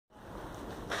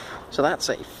So that's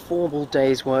a formal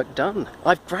day's work done.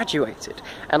 I've graduated,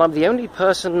 and I'm the only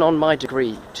person on my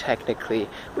degree, technically,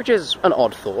 which is an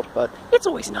odd thought, but it's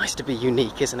always nice to be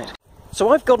unique, isn't it? So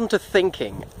I've gotten to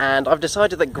thinking, and I've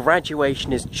decided that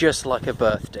graduation is just like a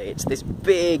birthday. It's this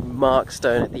big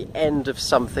markstone at the end of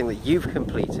something that you've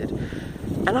completed.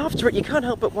 And after it, you can't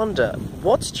help but wonder,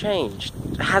 what's changed?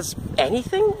 Has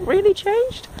anything really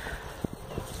changed?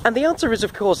 And the answer is,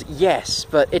 of course, yes,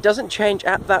 but it doesn't change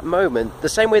at that moment. The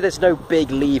same way there's no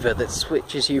big lever that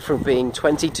switches you from being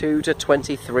 22 to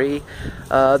 23.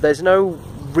 There's no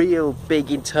real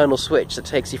big internal switch that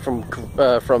takes you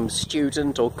from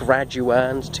student or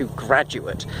graduand to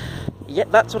graduate.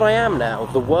 Yet that's what I am now.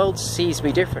 The world sees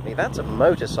me differently. That's a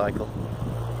motorcycle.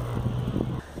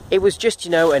 It was just,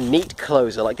 you know, a neat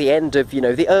closer, like the end of, you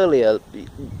know, the earlier,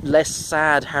 less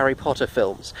sad Harry Potter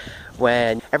films,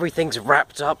 when everything's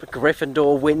wrapped up,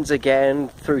 Gryffindor wins again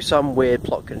through some weird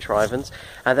plot contrivance,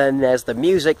 and then there's the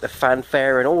music, the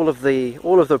fanfare, and all of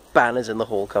the banners in the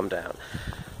hall come down.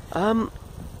 And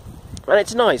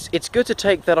it's nice. It's good to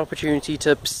take that opportunity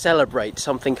to celebrate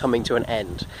something coming to an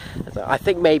end. I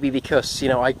think maybe because, you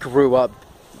know, I grew up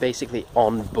basically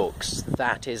on books.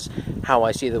 That is how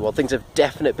I see the world. Things have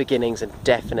definite beginnings and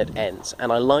definite ends,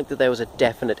 and I like that there was a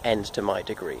definite end to my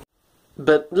degree.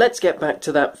 But let's get back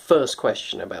to that first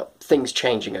question about things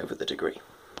changing over the degree.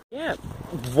 Yeah,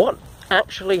 what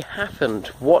actually happened?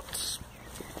 What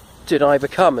did I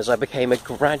become as I became a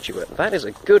graduate? That is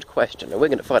a good question, and we're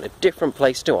going to find a different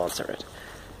place to answer it.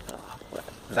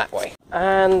 That way.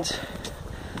 And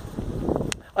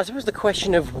I suppose the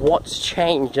question of what's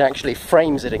changed actually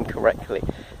frames it incorrectly,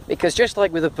 because just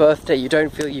like with a birthday, you don't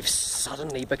feel you've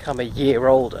suddenly become a year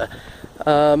older,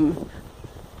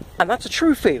 and that's a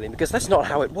true feeling, because that's not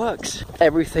how it works.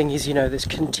 Everything is, you know, this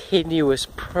continuous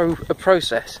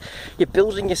process. You're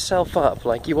building yourself up,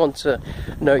 like you want to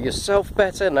know yourself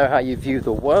better, know how you view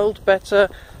the world better,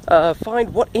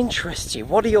 find what interests you,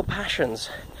 what are your passions.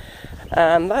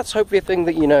 And that's hopefully a thing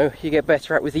that, you know, you get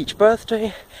better at with each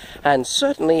birthday, and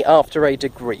certainly after a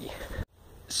degree.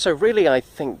 So really, I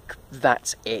think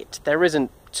that's it. There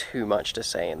isn't too much to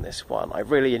say in this one. I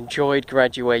really enjoyed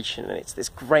graduation, and it's this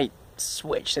great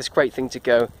switch, this great thing to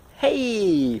go,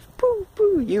 hey, boo,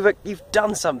 boo, you've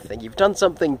done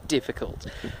something difficult,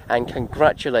 and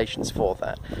congratulations for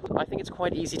that. I think it's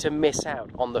quite easy to miss out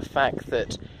on the fact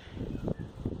that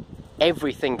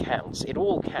everything counts. It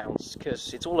all counts,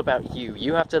 because it's all about you.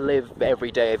 You have to live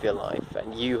every day of your life,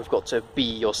 and you have got to be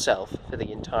yourself for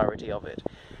the entirety of it.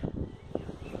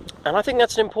 And I think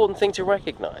that's an important thing to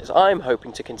recognise. I'm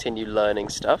hoping to continue learning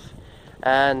stuff,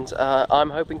 and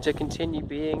I'm hoping to continue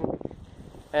being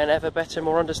an ever better,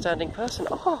 more understanding person.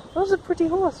 Oh, that was a pretty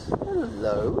horse.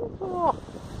 Hello. Oh,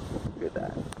 look at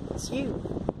that. It's you.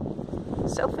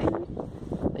 Selfie.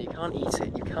 No, you can't eat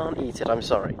it. You can't eat it. I'm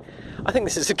sorry. I think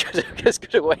this is as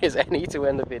good a way as any to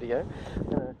end the video. I'm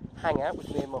gonna hang out with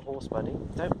me and my horse buddy.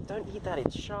 Don't eat that.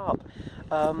 It's sharp.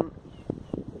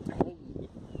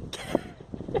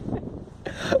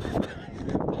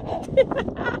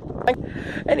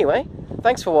 Anyway,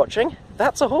 thanks for watching.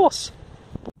 That's a horse.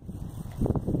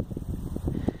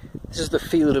 This is the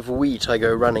field of wheat I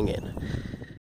go running in.